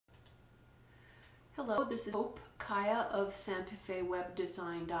Hello, this is Hope Kaya of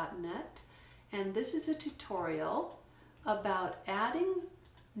SantaFeWebDesign.net, and this is a tutorial about adding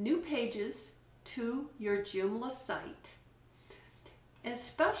new pages to your Joomla site,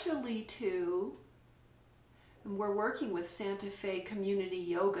 especially we're working with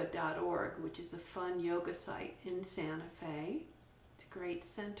SantaFeCommunityYoga.org, which is a fun yoga site in Santa Fe. It's a great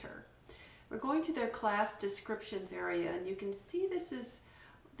center. We're going to their class descriptions area, and you can see this is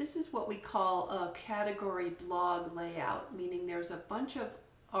what we call a category blog layout, meaning there's a bunch of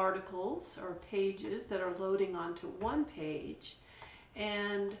articles or pages that are loading onto one page.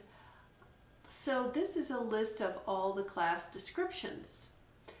 And so this is a list of all the class descriptions.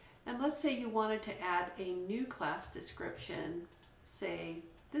 And let's say you wanted to add a new class description, say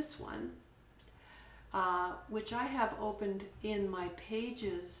this one, which I have opened in my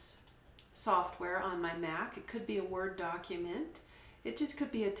Pages software on my Mac. It could be a Word document. It just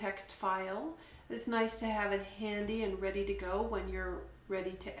could be a text file. It's nice to have it handy and ready to go when you're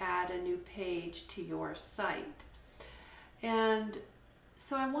ready to add a new page to your site. And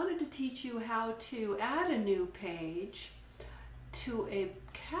so I wanted to teach you how to add a new page to a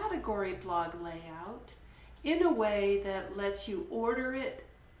category blog layout in a way that lets you order it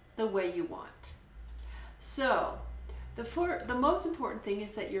the way you want. So the most important thing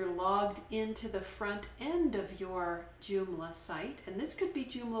is that you're logged into the front end of your Joomla site, and this could be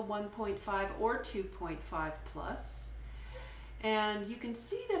Joomla 1.5 or 2.5 plus. And you can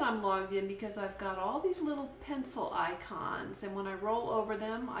see that I'm logged in because I've got all these little pencil icons, and when I roll over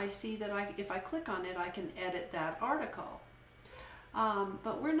them, I see that if I click on it, I can edit that article.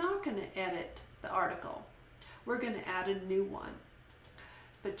 But we're not going to edit the article. We're going to add a new one.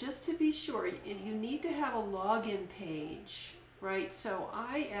 But just to be sure, you need to have a login page, right? So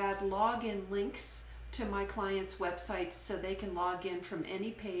I add login links to my clients' websites so they can log in from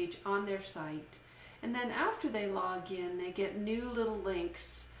any page on their site. And then after they log in, they get new little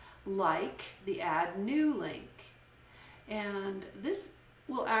links like the Add New link. And this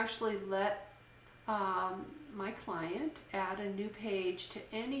will actually let my client add a new page to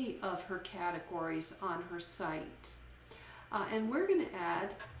any of her categories on her site. And we're going to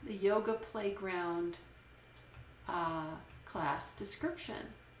add the Yoga Playground class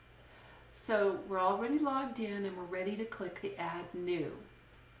description. So we're already logged in and we're ready to click the Add New.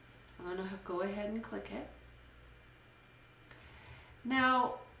 I'm going to go ahead and click it.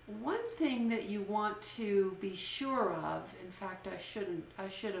 Now, one thing that you want to be sure of, in fact, I'm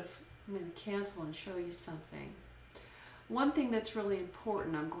going to cancel and show you something. One thing that's really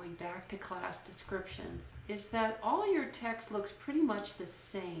important, I'm going back to class descriptions, is that all your text looks pretty much the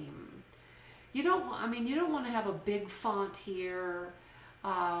same. You don't want to have a big font here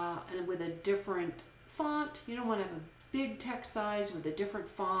and with a different font. You don't want to have a big text size with a different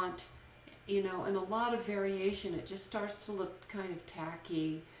font, and a lot of variation. It just starts to look kind of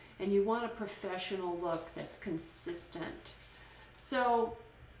tacky, and you want a professional look that's consistent. So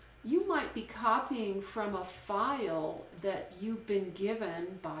you might be copying from a file that you've been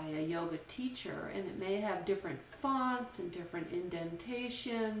given by a yoga teacher, and it may have different fonts and different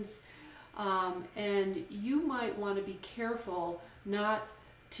indentations, and you might want to be careful not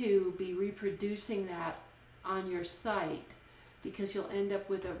to be reproducing that on your site, because you'll end up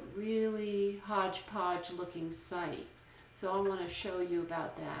with a really hodgepodge looking site. So I want to show you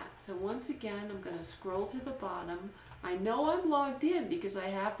about that. So once again, I'm going to scroll to the bottom. I know I'm logged in because I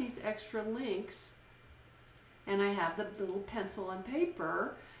have these extra links, and I have the little pencil and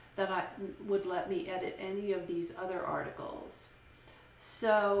paper that would let me edit any of these other articles.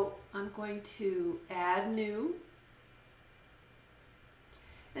 So I'm going to add new.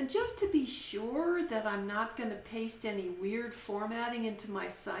 And just to be sure that I'm not going to paste any weird formatting into my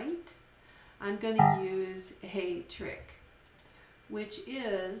site, I'm going to use a trick, which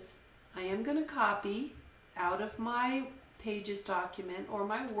is I am going to copy out of my Pages document or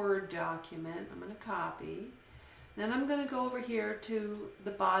my Word document. I'm going to copy. Then I'm going to go over here to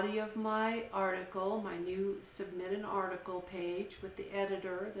the body of my article, my new Submit an Article page with the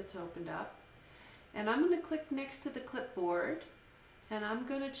editor that's opened up. And I'm going to click next to the clipboard, and I'm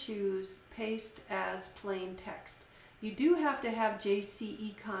going to choose Paste as Plain Text. You do have to have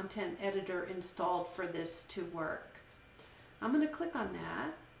JCE Content Editor installed for this to work. I'm going to click on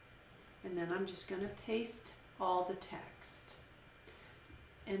that, and then I'm just going to paste all the text.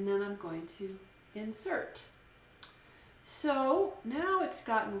 And then I'm going to insert. So now it's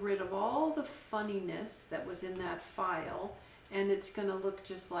gotten rid of all the funniness that was in that file, and it's going to look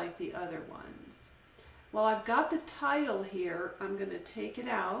just like the other ones. Well, I've got the title here. I'm going to take it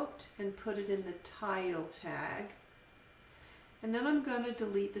out and put it in the title tag. And then I'm going to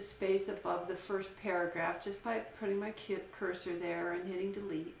delete the space above the first paragraph just by putting my cursor there and hitting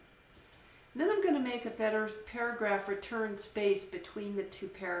delete. And then I'm going to make a better paragraph return space between the two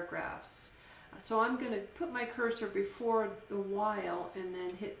paragraphs. So I'm going to put my cursor before the while and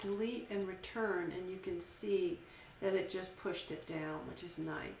then hit delete and return, and you can see that it just pushed it down, which is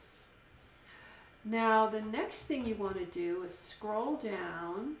nice. Now the next thing you want to do is scroll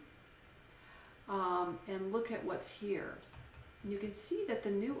down and look at what's here. And you can see that the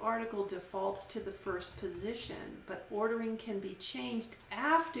new article defaults to the first position, but ordering can be changed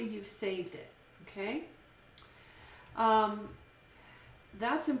after you've saved it, okay?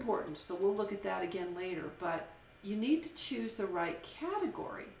 That's important, so we'll look at that again later, but you need to choose the right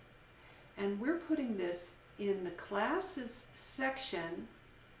category. And we're putting this in the classes section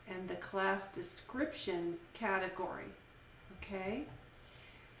and the class description category, okay?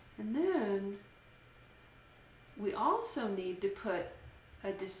 And then we also need to put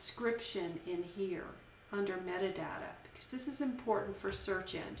a description in here under metadata, because this is important for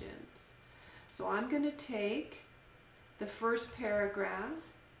search engines. So I'm going to take the first paragraph,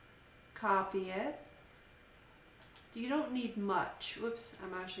 copy it. You don't need much. Whoops,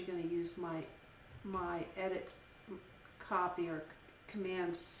 I'm actually going to use my edit copy, or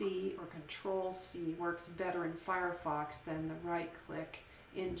Command C or Control C works better in Firefox than the right click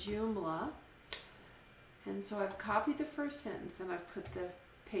in Joomla. And so I've copied the first sentence and I've put the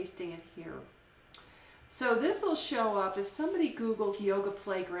pasting it here. So this will show up if somebody Googles yoga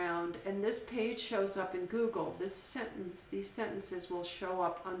playground and this page shows up in Google. These sentences will show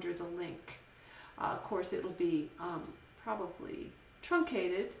up under the link. Of course, it'll be probably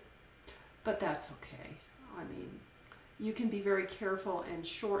truncated, but that's okay. I mean, you can be very careful and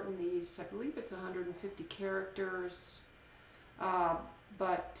shorten these. I believe it's 150 characters.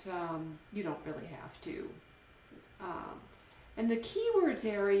 But you don't really have to. In the keywords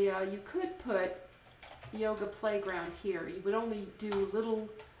area, you could put yoga playground here. You would only do little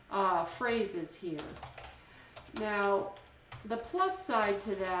phrases here. Now, the plus side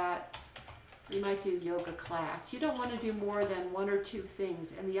to that, you might do yoga class. You don't want to do more than one or two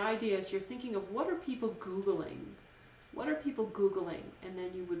things. And the idea is you're thinking of what are people Googling? What are people Googling? And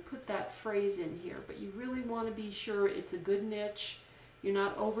then you would put that phrase in here. But you really want to be sure it's a good niche. You're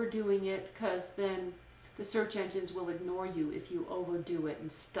not overdoing it, because then the search engines will ignore you if you overdo it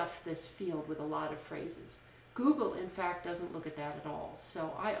and stuff this field with a lot of phrases. Google, in fact, doesn't look at that at all.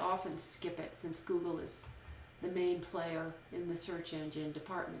 So I often skip it since Google is the main player in the search engine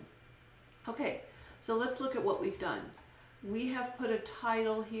department. Okay, so let's look at what we've done. We have put a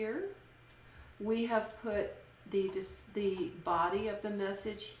title here. We have put the body of the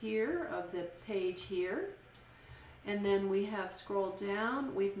message here, of the page here. And then we have scrolled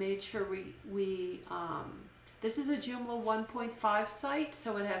down. We've made sure this is a Joomla 1.5 site,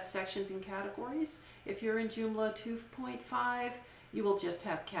 so it has sections and categories. If you're in Joomla 2.5, you will just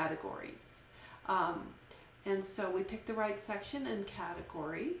have categories. And so we picked the right section and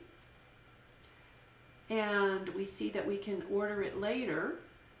category. And we see that we can order it later.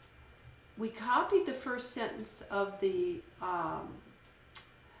 We copied the first sentence of the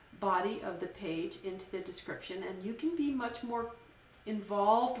body of the page into the description, and you can be much more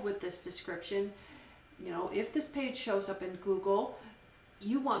involved with this description. You know, if this page shows up in Google,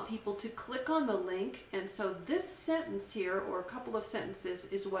 you want people to click on the link, and so this sentence here, or a couple of sentences,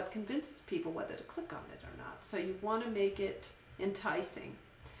 is what convinces people whether to click on it or not. So you want to make it enticing.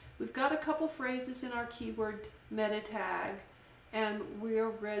 We've got a couple phrases in our keyword meta tag, and we're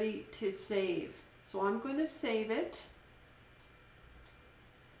ready to save. So I'm going to save it.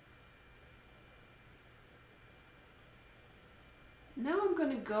 Now I'm going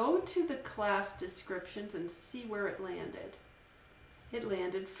to go to the class descriptions and see where it landed. It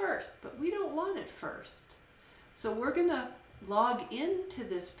landed first, but we don't want it first. So we're going to log into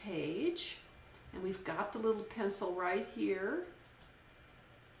this page, and we've got the little pencil right here.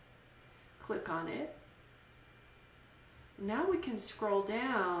 Click on it. Now we can scroll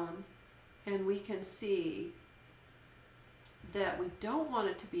down and we can see that we don't want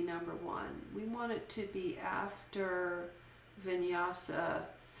it to be number 1. We want it to be after Vinyasa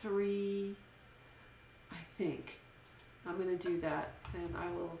 3, I think. I'm going to do that, and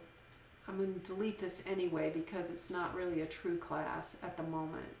I'm going to delete this anyway because it's not really a true class at the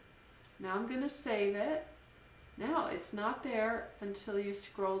moment. Now I'm going to save it. Now it's not there until you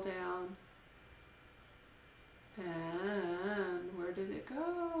scroll down. And where did it go?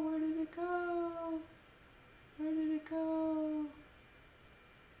 Where did it go? Where did it go?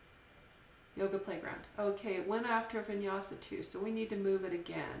 Yoga playground. Okay, it went after Vinyasa 2, so we need to move it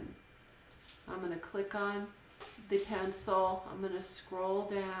again. I'm going to click on the pencil. I'm going to scroll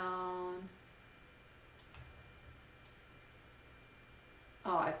down.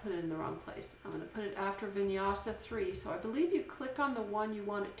 Oh, I put it in the wrong place. I'm going to put it after Vinyasa 3. So I believe you click on the one you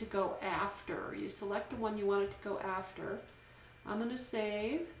want it to go after. You select the one you want it to go after. I'm going to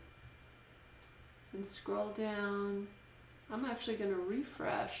save and scroll down. I'm actually going to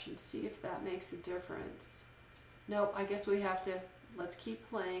refresh and see if that makes a difference. Nope, I guess we have to, let's keep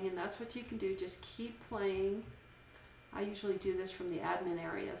playing, and that's what you can do, just keep playing. I usually do this from the admin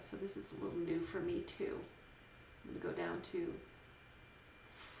area, so this is a little new for me too. I'm going to go down to,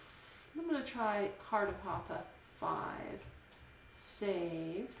 I'm going to try Heart of Hatha 5,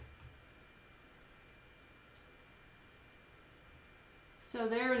 save. So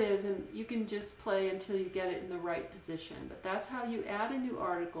there it is, and you can just play until you get it in the right position. But that's how you add a new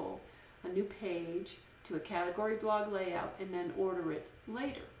article, a new page to a category blog layout, and then order it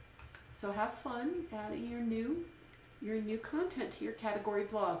later. So have fun adding your new content to your category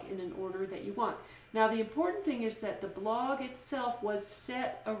blog in an order that you want. Now the important thing is that the blog itself was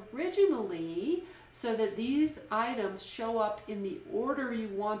set originally so that these items show up in the order you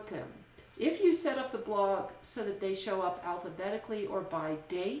want them. If you set up the blog so that they show up alphabetically or by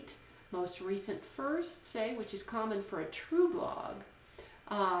date, most recent first, say, which is common for a true blog,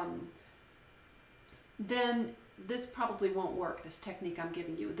 then this probably won't work, this technique I'm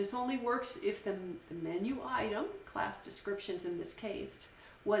giving you. This only works if the menu item, class descriptions in this case,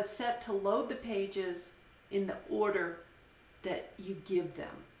 was set to load the pages in the order that you give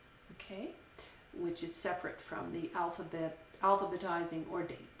them, okay? Which is separate from the alphabetizing or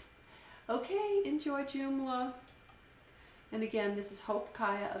date. Okay, enjoy Joomla. And again, this is Hope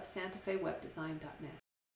Kaya of SantaFeWebDesign.net.